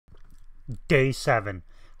Day 7,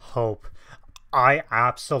 Hope. I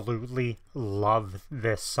absolutely love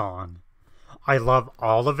this song. I love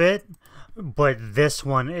all of it, but this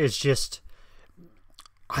one is just,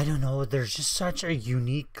 I don't know, there's just such a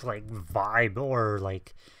unique like vibe or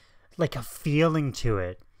like a feeling to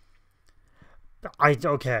it.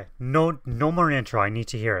 Okay, no more intro. I need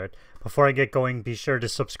to hear it. Before I get going, be sure to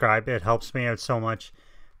subscribe. It helps me out so much.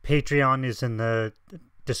 Patreon is in the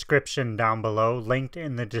description down below, linked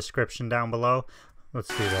in the description down below. Let's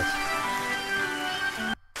do this.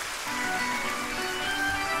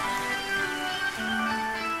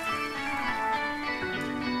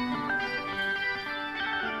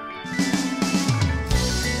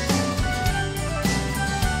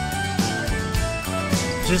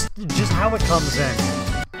 Just how it comes in.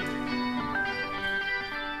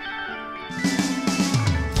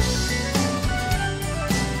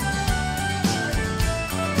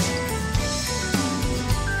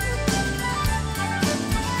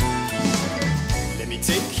 Let me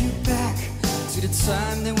take you back to the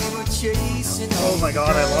time that we were chasing. Oh my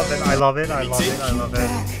god, I love it. I love it. I love it. I love it.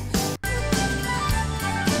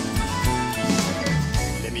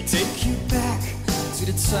 Let me take you back to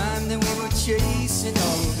the time that we were chasing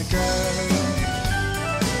all the girls.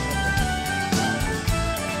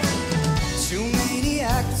 Too many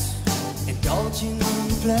acts, indulging on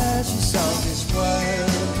the pleasures of this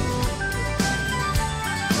world.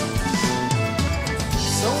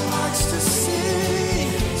 So much to see,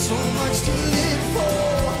 so much to live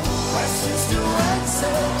for. Questions to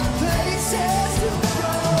answer, places to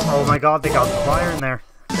go. Oh my god, they got the choir in there.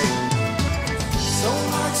 So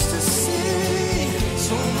much to see,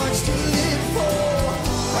 so much to live for.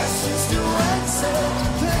 Questions to answer,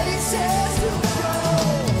 places to go.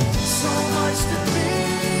 So much to be,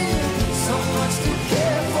 so much to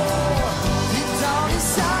care for. Deep down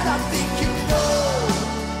inside, I think you know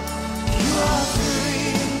you are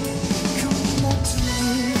free. Come on to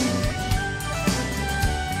me.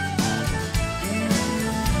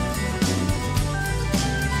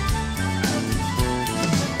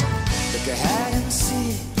 Look ahead and see,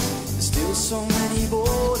 there's still so many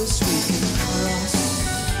borders we can cross.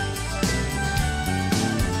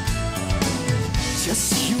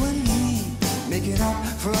 Just you and me, making up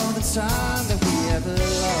for all the time that we ever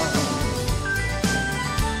lost.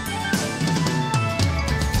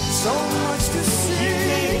 So much to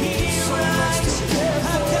see, so much to care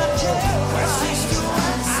for. Questions to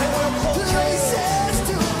answer, places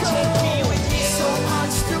to go. So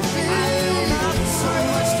much to be, so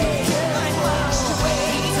much to care for.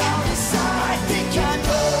 Deep down inside, I think I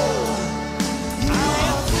know you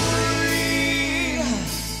are free.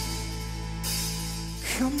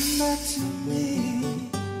 Come back to me.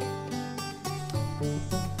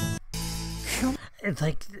 It's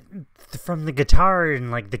like from the guitar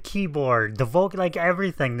and like the keyboard, the vocal, like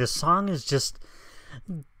everything. This song is just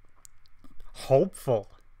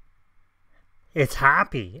hopeful. It's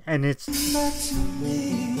happy and it's Come back to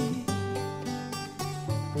me.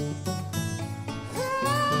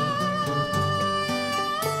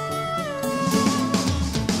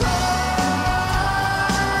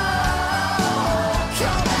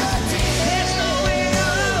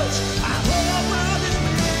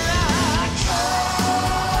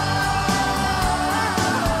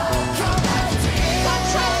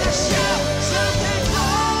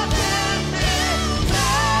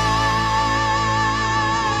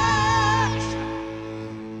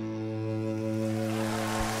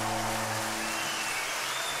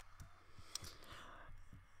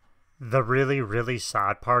 the really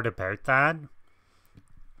sad part about that.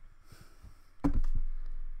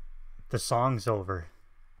 The song's over.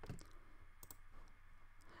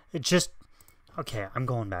 It just... Okay, I'm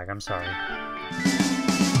going back. I'm sorry.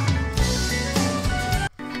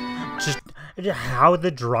 Just how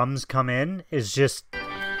the drums come in is just...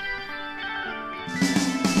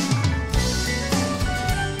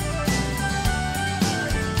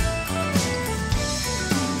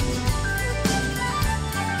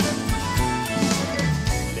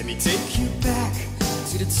 Let me take you back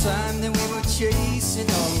to the time that we were chasing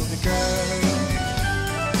all the girls.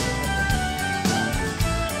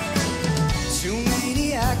 Too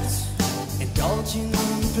many acts, indulging in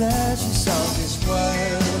the pleasures of this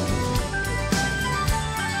world.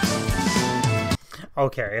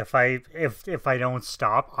 Okay, if I don't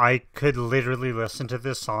stop, I could literally listen to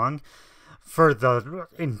this song for the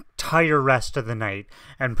entire rest of the night,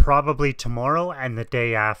 and probably tomorrow and the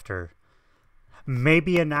day after.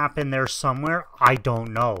 Maybe a nap in there somewhere, I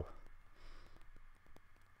don't know.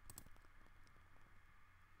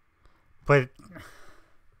 But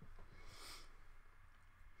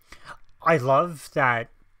I love that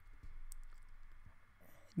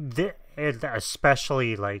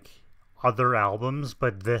especially like other albums,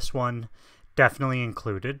 but this one definitely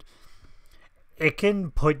included. It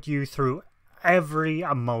can put you through every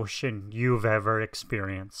emotion you've ever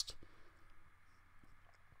experienced.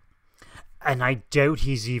 And I doubt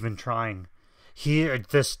he's even trying.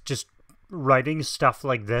 This just writing stuff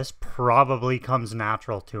like this probably comes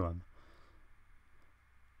natural to him.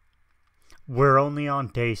 We're only on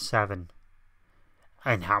day 7.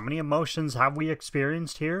 And how many emotions have we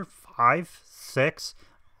experienced here? 5, 6,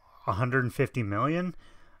 150 million?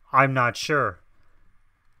 I'm not sure.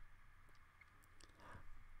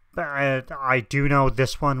 But I do know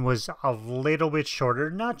this one was a little bit shorter.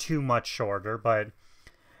 Not too much shorter, but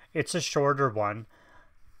it's a shorter one.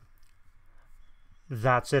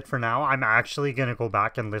 That's it for now. I'm actually going to go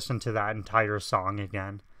back and listen to that entire song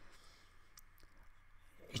again.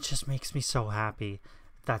 It just makes me so happy.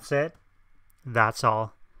 That's it. That's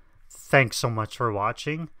all. Thanks so much for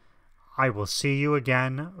watching. I will see you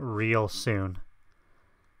again real soon.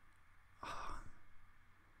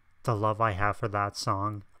 The love I have for that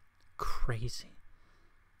song. Crazy.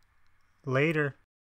 Later.